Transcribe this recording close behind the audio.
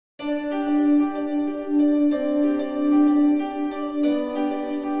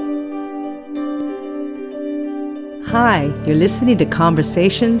Hi, you're listening to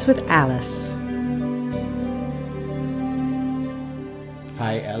Conversations with Alice.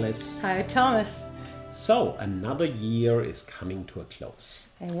 Hi, Alice. Hi, Thomas. So, another year is coming to a close.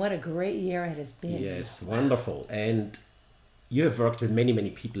 And what a great year it has been. Yes, wonderful. And you have worked with many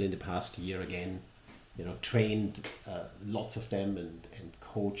people in the past year again, trained lots of them and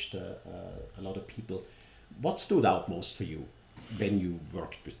coached a lot of people. What stood out most for you when you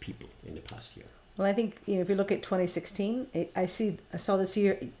worked with people in the past year? Well, I think if you look at 2016, I saw this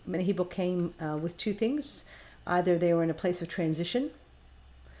year many people came with two things. Either they were in a place of transition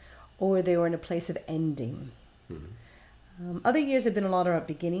or they were in a place of ending. Mm-hmm. Other years have been a lot about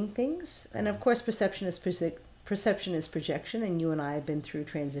beginning things. And of course, perception is projection. And you and I have been through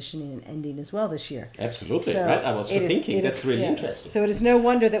transitioning and ending as well this year. Absolutely. So right? I was just thinking that's really interesting. So it is no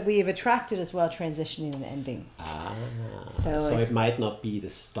wonder that we have attracted as well transitioning and ending. So it might not be the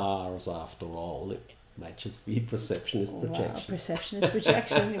stars after all. It might just be perception is projection. Wow, perception is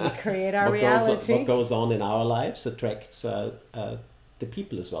projection. We create our reality. What goes on in our lives attracts the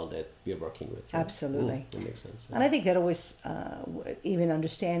people as well that we are working with. Right? Absolutely. That makes sense. Yeah. And I think that always, even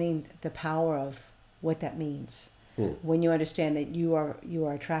understanding the power of what that means. When you understand that you are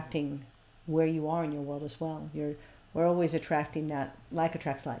attracting where you are in your world as well. We're always attracting that, like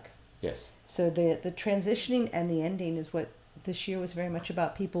attracts like. Yes. So the transitioning and the ending is what this year was very much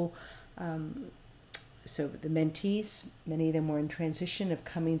about. People, so the mentees, many of them were in transition of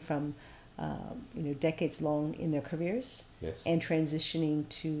coming from decades long in their careers. Yes. And transitioning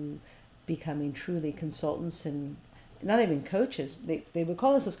to becoming truly consultants and not even coaches. They would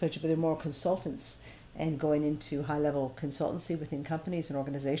call themselves coaches, but they're more consultants and going into high-level consultancy within companies and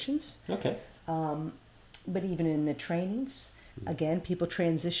organizations. Okay. But even in the trainings, again, people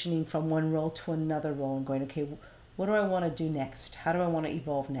transitioning from one role to another role and going, okay, what do I want to do next? How do I want to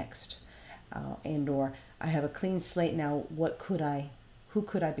evolve next? Or I have a clean slate now. Who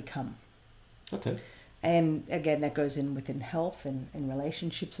could I become? Okay. And again, that goes in within health and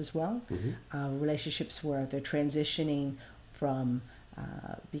relationships as well. Mm-hmm. Relationships where they're transitioning from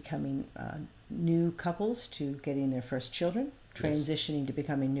becoming new couples to getting their first children, transitioning to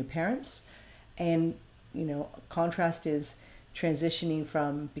becoming new parents. And, contrast is transitioning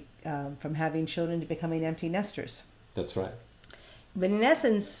from having children to becoming empty nesters. That's right. But in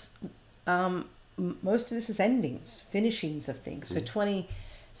essence, most of this is endings, finishings of things. So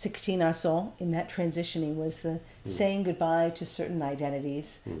 2016 I saw in that transitioning was the saying goodbye to certain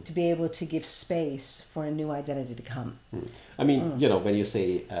identities to be able to give space for a new identity to come. I mean, when you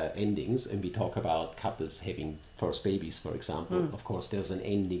say endings and we talk about couples having first babies, for example, of course there's an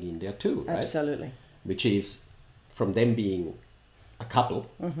ending in there too, right? Absolutely. Which is from them being a couple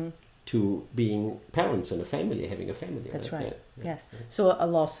to being parents and a family, having a family. That's right. Yeah. Yes. So a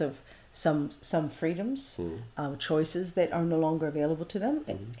loss of some freedoms, choices that are no longer available to them,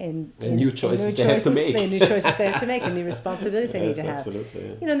 and new choices they have to make. New choices they have to make, and new responsibilities they need to have.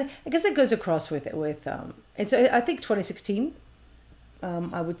 Absolutely. Yeah. And I guess that goes across with and so I think 2016,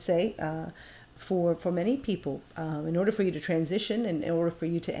 I would say, for many people, in order for you to transition and in order for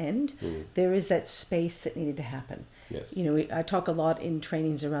you to end, there is that space that needed to happen. Yes. I talk a lot in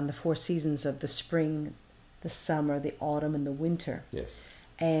trainings around the 4 seasons of the spring, the summer, the autumn, and the winter. Yes.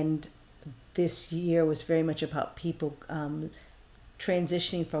 And this year was very much about people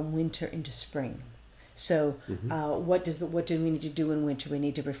transitioning from winter into spring. So what do we need to do in winter? We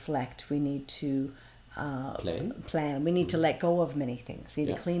need to reflect. We need to plan. We need to let go of many things. We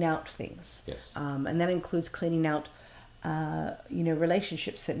need to clean out things. Yes. And that includes cleaning out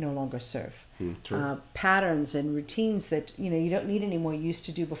relationships that no longer serve. Patterns and routines that you don't need anymore, used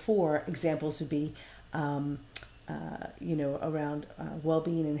to do before. Examples would be around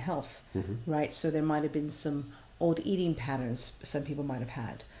well-being and health, right? So there might have been some old eating patterns some people might have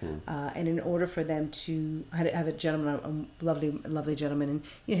had, and in order for them to have a gentleman, a lovely gentleman,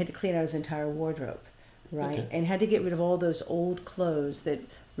 and had to clean out his entire wardrobe, right? And had to get rid of all those old clothes that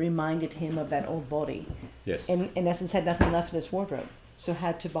reminded him of that old body. Yes. And in essence had nothing left in his wardrobe, so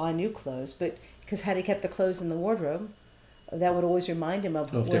had to buy new clothes. But because had he kept the clothes in the wardrobe, that would always remind him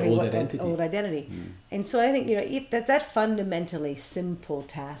of their old identity. And so I think that fundamentally simple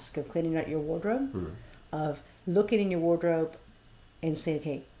task of cleaning out your wardrobe, of looking in your wardrobe and saying,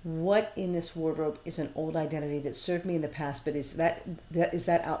 okay, what in this wardrobe is an old identity that served me in the past, but is that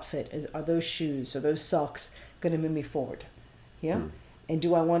outfit, are those shoes or those socks going to move me forward? Yeah. And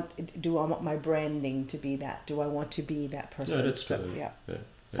do I want my branding to be that? Do I want to be that person? No, that's so, yeah.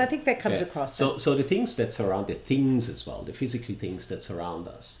 So I think that comes across. So the things that surround the things as well, the physical things that surround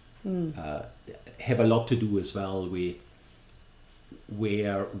us, have a lot to do as well with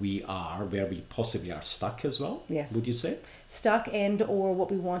where we possibly are stuck as well. Yes. Would you say? Stuck and or what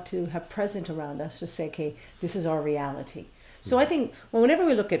we want to have present around us to say, okay, this is our reality. So I think whenever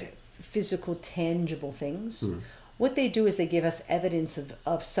we look at physical, tangible things, what they do is they give us evidence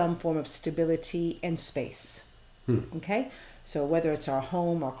of some form of stability and space. Okay? So whether it's our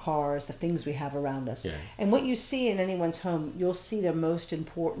home, our cars, the things we have around us. Yeah. And what you see in anyone's home, you'll see their most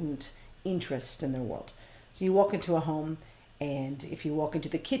important interest in their world. So you walk into a home, and if you walk into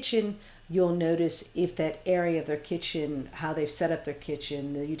the kitchen, you'll notice if that area of their kitchen, how they've set up their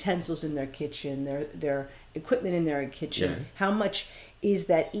kitchen, the utensils in their kitchen, their equipment in their kitchen, how much is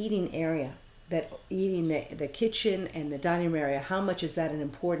that eating area, that eating the kitchen and the dining room area, how much is that an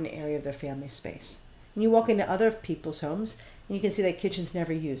important area of their family space? And you walk into other people's homes, and you can see that kitchen's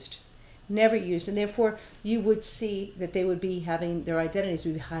never used, and therefore you would see that they would be having, their identities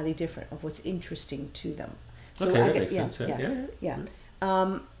would be highly different of what's interesting to them. So okay, that makes sense.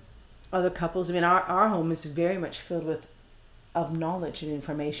 Other couples, I mean, our home is very much filled of knowledge and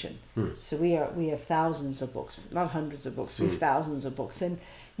information. So we have thousands of books, not hundreds of books, we have thousands of books. And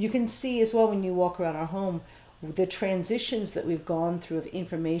you can see as well when you walk around our home, the transitions that we've gone through of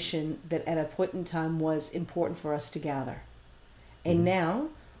information that at a point in time was important for us to gather. And now,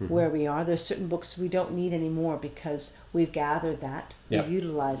 where we are, there's certain books we don't need anymore because we've gathered that, we've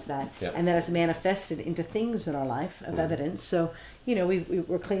utilized that, and that has manifested into things in our life of evidence. So,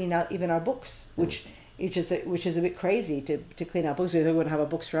 we're cleaning out even our books, which is a bit crazy to clean out books. We wouldn't have our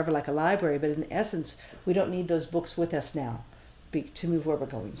books forever like a library, but in essence, we don't need those books with us now to move where we're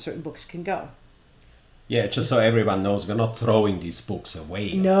going. Certain books can go. Yeah, just so everyone knows, we're not throwing these books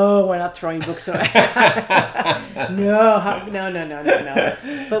away. No, we're not throwing books away. No.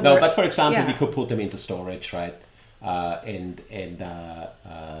 But for example, we could put them into storage, right? And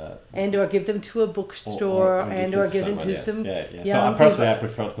or give them to a bookstore, or give them to some. So personally, I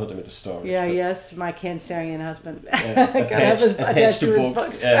prefer to put them into storage. My Cancerian husband. Attached to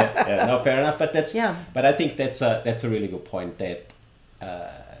books. No, fair enough. But But I think that's a really good point. That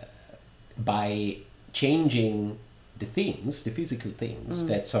by changing the things, the physical things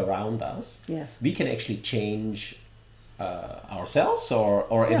that surround us, we can actually change ourselves,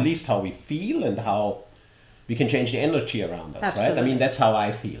 or at least how we feel, and how we can change the energy around us. Absolutely. Right? I mean, that's how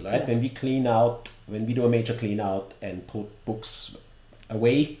I feel, right? Yes. When we do a major clean out and put books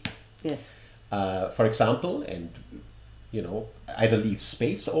away, for example, and either leave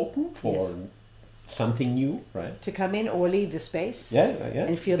space open for something new, right? To come in, or leave the space.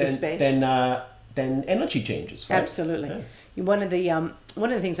 And feel the space. Then energy changes. Right? Absolutely. Yeah. One of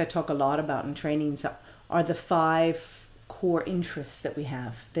the things I talk a lot about in trainings are the 5 core interests that we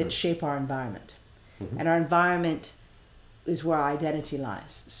have that shape our environment. And our environment is where our identity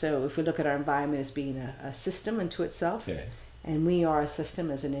lies. So if we look at our environment as being a system unto itself, and we are a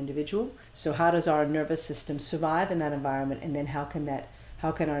system as an individual, so how does our nervous system survive in that environment, and then how can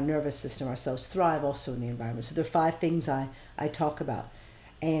our nervous system, ourselves, thrive also in the environment? So there are 5 things I talk about.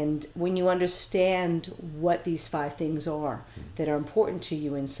 And when you understand what these 5 things are that are important to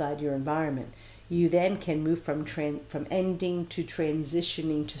you inside your environment, you then can move from ending to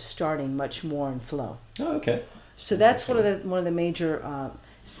transitioning to starting much more in flow. Oh, okay. So that's one of the major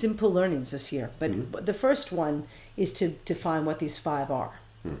simple learnings this year. But the first one is to define what these 5 are.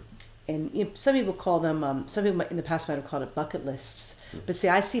 And some people call them, some people in the past might have called it bucket lists. But see,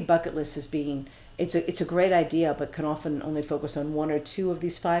 I see bucket lists as being, it's a great idea, but can often only focus on 1 or 2 of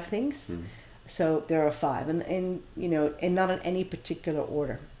these 5 things. So there are 5, and not in any particular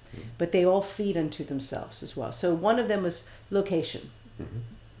order. But they all feed unto themselves as well. So one of them is location.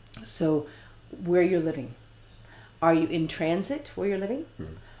 So where you're living. Are you in transit where you're living?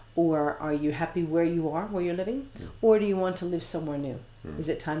 Or are you happy where you are, where you're living? Or do you want to live somewhere new? Is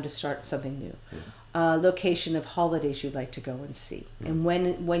it time to start something new? Location of holidays you'd like to go and see, and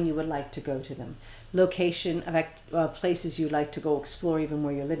when you would like to go to them. Location of places you'd like to go explore even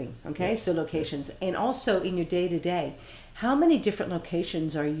where you're living. Okay, so locations. And also in your day-to-day, how many different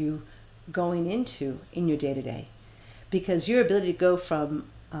locations are you going into in your day-to-day? Because your ability to go from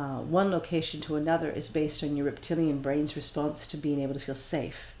one location to another is based on your reptilian brain's response to being able to feel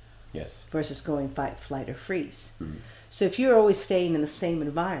safe. Versus going fight, flight, or freeze. So if you're always staying in the same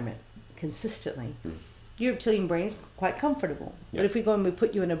environment consistently, your reptilian brain is quite comfortable. But if we go and we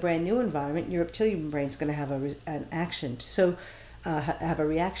put you in a brand new environment, your reptilian brain is going to have an action. So have a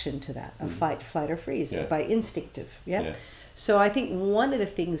reaction to that, a fight, flight, or freeze, by instinctive. So I think one of the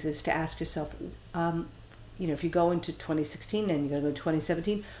things is to ask yourself, if you go into 2016 and you're going to go to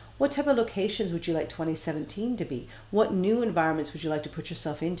 2017, what type of locations would you like 2017 to be? What new environments would you like to put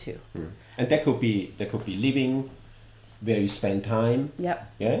yourself into? And that could be living, where you spend time.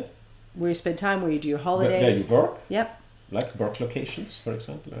 Yep. Yeah. Where you spend time, where you do your Where holidays. you work. Yep. Like work locations, for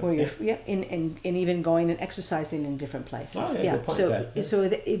example. Right? Where you're, and even going and exercising in different places. Oh, yeah, good point, So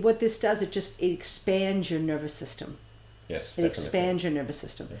what this does, it expands your nervous system. Yes. It definitely. expands your nervous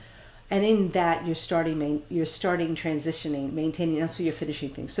system. Yeah. And in that, you're starting transitioning, maintaining, and so you're finishing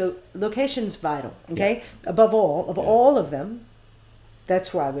things. So location's vital, okay? Above all, all of them,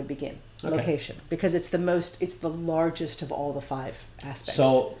 that's where I would begin. Okay. Location, because it's the largest of all the 5 aspects.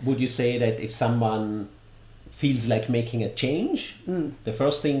 So would you say that if someone feels like making a change, the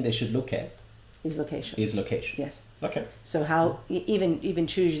first thing they should look at is location. Yes. Okay. So how even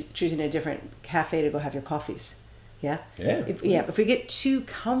choosing a different cafe to go have your coffees. Yeah. Yeah. If we get too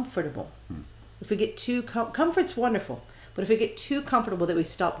comfortable, comfort's wonderful, but if we get too comfortable that we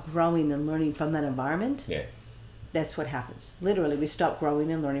stop growing and learning from that environment, that's what happens. Literally, we stop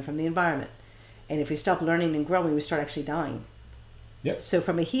growing and learning from the environment, and if we stop learning and growing, we start actually dying. Yep. So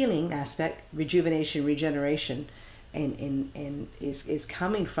from a healing aspect, rejuvenation, regeneration, and is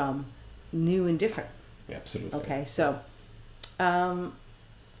coming from new and different. Yeah, absolutely. Okay, so.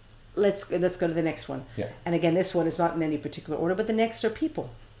 Let's go to the next one. Yeah. And again, this one is not in any particular order, but the next are people.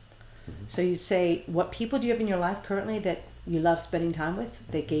 Mm-hmm. So you'd say, what people do you have in your life currently that you love spending time with,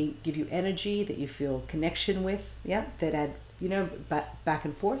 that give you energy, that you feel connection with, that add, back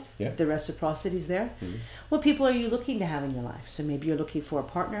and forth, the reciprocity's there. Mm-hmm. What people are you looking to have in your life? So maybe you're looking for a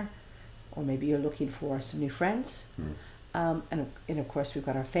partner, or maybe you're looking for some new friends. Mm-hmm. And of course we've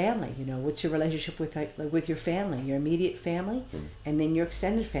got our family. What's your relationship with your family, your immediate family, and then your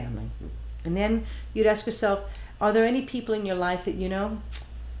extended family, and then you'd ask yourself, are there any people in your life that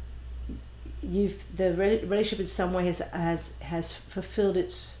the relationship in some way has fulfilled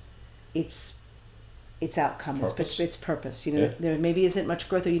its outcome, its purpose. There maybe isn't much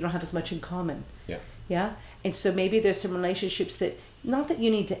growth, or you don't have as much in common. And so maybe there's some relationships that, not that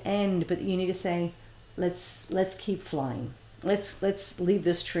you need to end, but you need to say, let's keep flying. Let's leave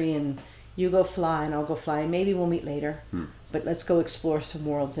this tree and you go fly and I'll go fly, and maybe we'll meet later. But let's go explore some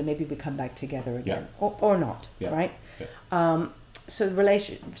worlds, and maybe we come back together again, or not, right?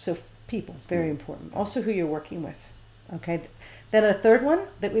 So people, very important. Also, who you're working with. Okay. Then a third one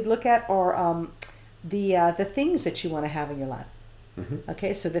that we'd look at are the things that you want to have in your life. Mm-hmm.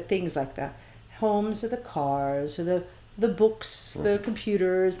 Okay, so the things like the homes or the cars or the books, the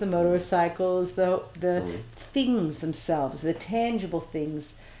computers, the motorcycles, the things themselves, the tangible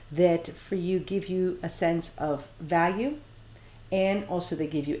things that for you give you a sense of value, and also they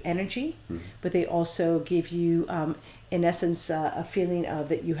give you energy, but they also give you, in essence, a feeling of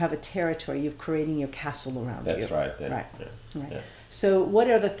that you have a territory, you're creating your castle around you. That's right. Right. So what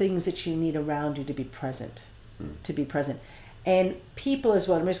are the things that you need around you to be present? And people as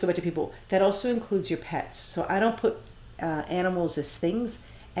well, I'm just going back to people, that also includes your pets. So I don't put animals as things.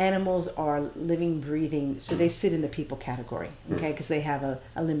 Animals are living, breathing, so they sit in the people category, okay, because they have a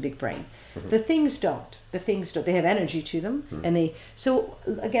limbic brain. The things don't. They have energy to them, and so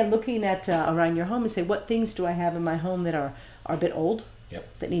again, looking at around your home and say, what things do I have in my home that are a bit old,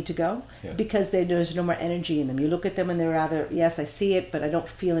 that need to go, because there's no more energy in them. You look at them and they're rather, yes, I see it, but I don't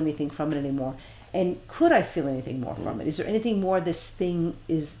feel anything from it anymore. And could I feel anything more from it? Is there anything more this thing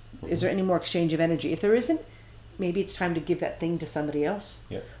is there any more exchange of energy? If there isn't, maybe it's time to give that thing to somebody else,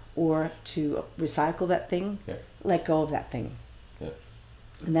 or to recycle that thing, let go of that thing.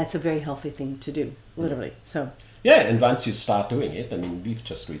 And that's a very healthy thing to do, literally. So. Yeah, and once you start doing it, I mean, we've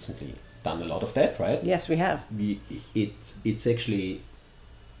just recently done a lot of that, right? Yes, we have. It's actually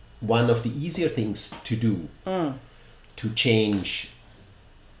one of the easier things to do to change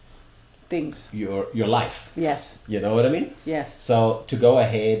things, your life. Yes. You know what I mean? Yes. So to go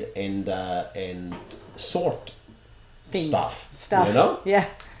ahead and sort things. Stuff, you know?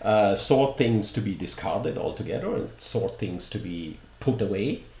 Yeah. Sort things to be discarded altogether, and sort things to be put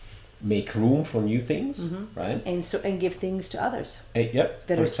away, make room for new things, right? And give things to others.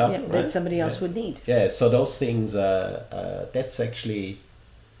 That somebody else would need. Yeah, so those things, that's actually,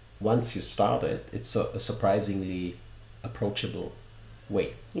 once you start it, it's a surprisingly approachable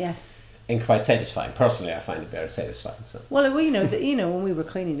way. Yes. And quite satisfying. Personally, I find it very satisfying. So. Well, when we were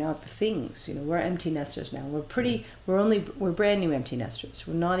cleaning out the things, we're empty nesters now. We're brand new empty nesters.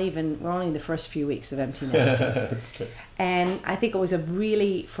 We're only in the first few weeks of empty nesting. That's true. And I think it was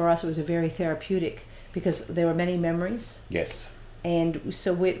for us, it was a very therapeutic, because there were many memories. Yes. And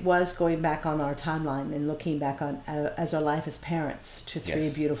so it was going back on our timeline and looking back on as our life as parents to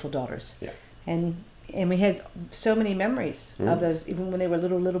three beautiful daughters. Yeah. And And we had so many memories of those, even when they were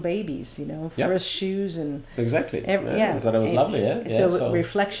little babies, Yep. first shoes and Exactly. yeah. So that was lovely. Yeah. So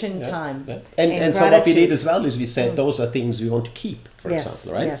reflection time. Yeah. And so what we did as well is we said those are things we want to keep, for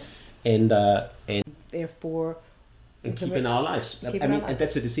example, right? Yes. And Therefore, keep in our lives. And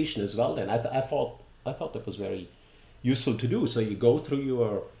that's a decision as well. Then I thought that was very useful to do. So you go through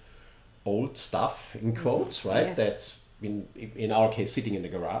your old stuff in quotes, right? Yes. That's in our case sitting in the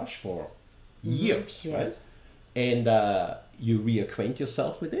garage for years, Yes. right? And you reacquaint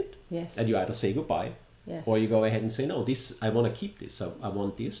yourself with it. Yes. And you either say goodbye, Yes. or you go ahead and say, no, this I want to keep this. I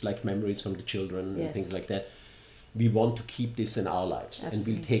want this, like memories from the children Yes. and things like that. We want to keep this in our lives, Absolutely.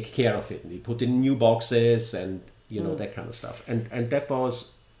 and we'll take care of it. And we put in new boxes and that kind of stuff. And that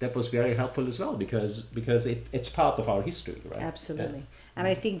was very helpful as well because it's part of our history, right? Absolutely. Yeah. And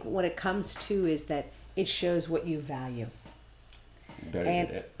I think what it comes to is that it shows what you value. Very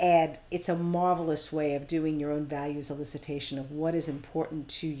good. And it's a marvelous way of doing your own values elicitation of what is important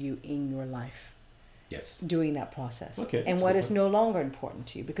to you in your life. Yes. Doing that process. Okay, And that's what good is no longer important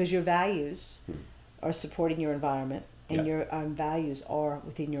to you because your values are supporting your environment and Yeah. your values are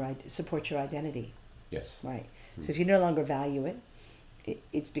within your support your identity. Yes. Right. So if you no longer value it,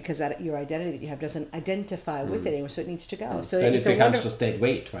 it's because that your identity that you have doesn't identify with it anymore, so it needs to go. So Then it's it becomes just dead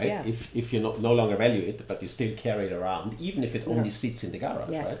weight, right? Yeah. If you no longer value it, but you still carry it around, even if it only Yeah. sits in the garage,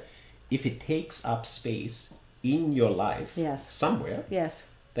 Yes. right? If it takes up space in your life Yes. somewhere, Yes,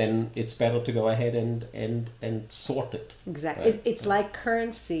 then it's better to go ahead and sort it. exactly. Right? It's like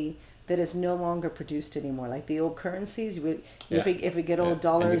currency that is no longer produced anymore. Like the old currencies, if we get old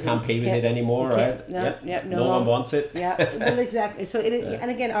dollars, and you can't pay with it anymore, you right? can't- no, Yep. yeah, no no one longer- wants it. Yeah, well, exactly. So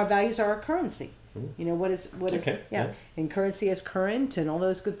and again, our values are our currency. What is Okay, yeah. and currency is current and all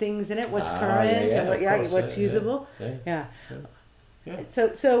those good things in it. What's Ah, current yeah, and what, of yeah, course, what's yeah, usable. yeah, Yeah. Yeah.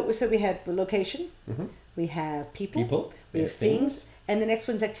 So we have location, we have people, we have things, and the next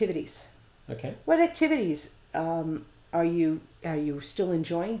one's activities. Okay. What activities are you still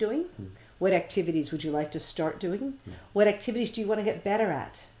enjoying doing? What activities would you like to start doing? What activities do you want to get better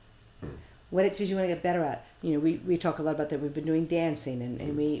at? What activities do you want to get better at? We talk a lot about that. We've been doing dancing,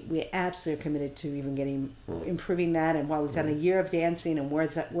 and we absolutely are committed to even improving that. And while we've done a year of dancing, and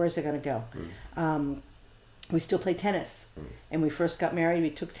where's it going to go? We still play tennis. And we first got married, we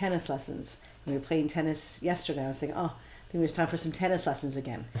took tennis lessons. And we were playing tennis yesterday. I was thinking, I think it was time for some tennis lessons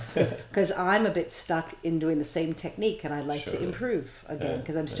again. Because I'm a bit stuck in doing the same technique, and I'd like to improve again,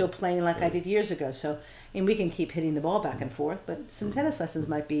 because I'm still playing like I did years ago. So, and we can keep hitting the ball back and forth, but some tennis lessons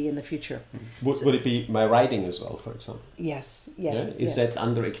might be in the future. Would it be my writing as well, for example? Yes. Yeah? Is that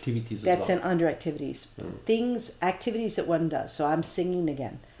under activities That's as well? under activities. Activities that one does. So I'm singing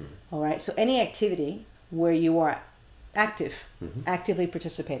again. All right. So any activity where you are actively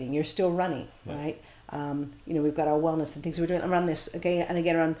participating, you're still running, right? We've got our wellness and things we're doing around this again and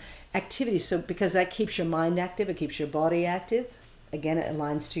again around activities. So because that keeps your mind active, it keeps your body active. Again, it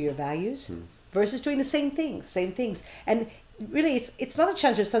aligns to your values versus doing the same things. And really, it's not a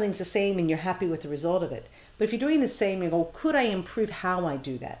challenge if something's the same and you're happy with the result of it. But if you're doing the same, you go, could I improve how I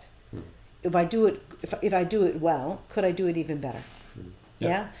do that? If I do it well, could I do it even better?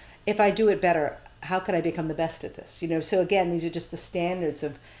 Yeah. If I do it better, how could I become the best at this? So again, these are just the standards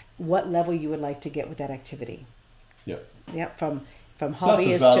of what level you would like to get with that activity. Yeah. Yeah. From Plus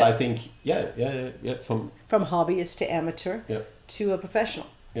hobbyist as well, to I think, from hobbyist to amateur to a professional,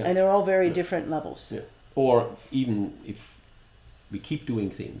 and they're all very different levels. Yeah. Or even if we keep doing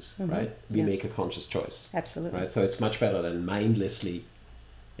things, right? We make a conscious choice. Absolutely. Right. So it's much better than mindlessly,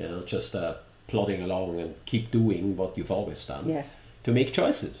 just plodding along and keep doing what you've always done. Yes. To make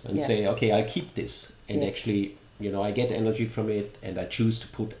choices and Yes. say, okay, I'll keep this, and Yes. actually, I get energy from it, and I choose to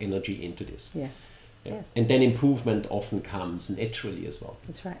put energy into this. Yes. Yeah. Yes. And then improvement often comes naturally as well.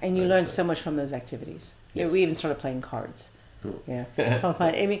 That's right. And you Right, learn so- so much from those activities. Yes. We even started playing cards. Yeah. Fun.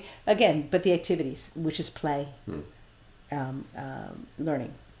 I mean, again, but the activities, which is play,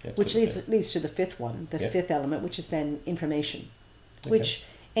 learning, which Absolutely. leads to the fifth one, the Yeah. fifth element, which is then information, which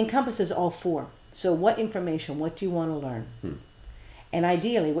encompasses all four. So what information, what do you want to learn? And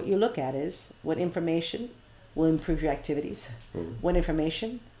ideally, what you look at is what information will improve your activities, what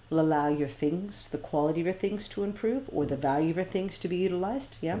information will allow your things, the quality of your things to improve, or the value of your things to be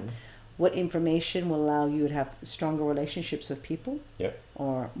utilized. Yeah. What information will allow you to have stronger relationships with people,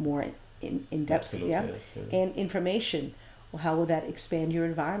 or more in depth. Absolutely, Yeah. yeah. And information, well, how will that expand your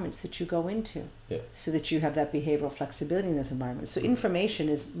environments that you go into, so that you have that behavioral flexibility in those environments. So information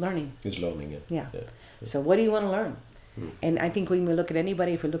is learning. Is learning it. Yeah. So what do you want to learn? And I think when we look at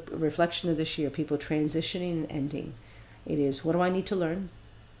anybody, if we look at a reflection of this year, people transitioning and ending, it is, what do I need to learn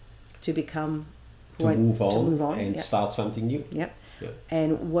to become to move on and yep. start something new. Yep. Yeah.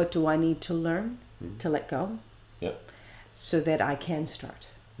 And what do I need to learn to let go? Yeah. So that I can start.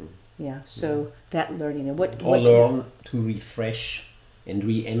 Yeah. So that learning and what learn to refresh and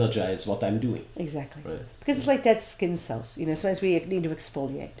re-energize what I'm doing. Exactly. Right. Because it's like dead skin cells. You know, sometimes we need to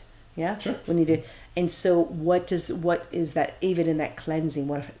exfoliate. Yeah. Sure. We need to. And so, what is that? Even in that cleansing,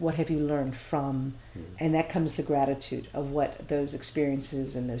 what have you learned from? And that comes the gratitude of what those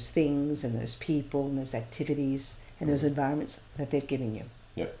experiences and those things and those people and those activities and those environments that they've given you.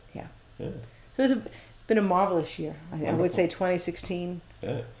 Yeah. Yeah. Yeah. So it's been a marvelous year. I would say 2016.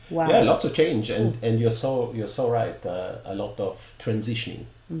 Yeah. Wow. Yeah, lots of change, and you're so right. A lot of transitioning.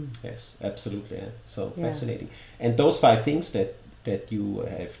 Yes, absolutely. Yeah. So fascinating. And those 5 things that you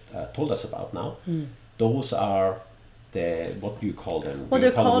have told us about now, those are what do you call them? Well, do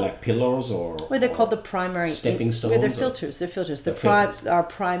you they're call called, them like pillars or they're called the primary stepping stones. They're filters. They're filters. Our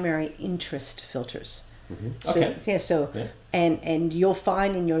primary interest filters. Okay. And you'll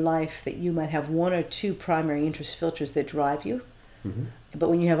find in your life that you might have 1 or 2 primary interest filters that drive you. But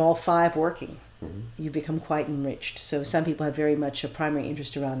when you have all 5 working, you become quite enriched. So some people have very much a primary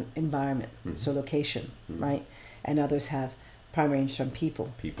interest around environment, so location, right? And others have primary interest on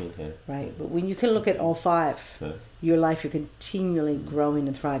people. Right? But when you can look at all 5, your life, you're continually growing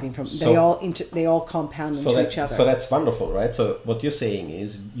and thriving from. They all compound into each other. So that's wonderful, right? So what you're saying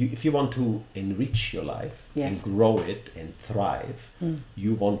is, if you want to enrich your life and grow it and thrive,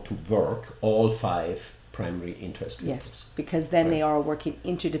 you want to work all 5 primary interest filters. Yes, because then they are working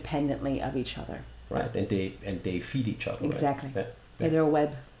interdependently of each other. Right, and they feed each other. Exactly. Right? Yeah. They're a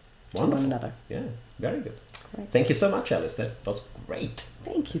web to one another. Yeah, very good. Right. Thank you so much, Alice. That was great.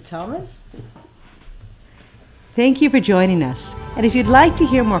 Thank you, Thomas. Thank you for joining us. And if you'd like to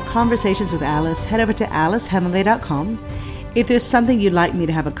hear more conversations with Alice, head over to alicehemenley.com. If there's something you'd like me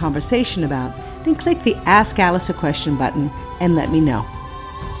to have a conversation about, then click the Ask Alice a Question button and let me know.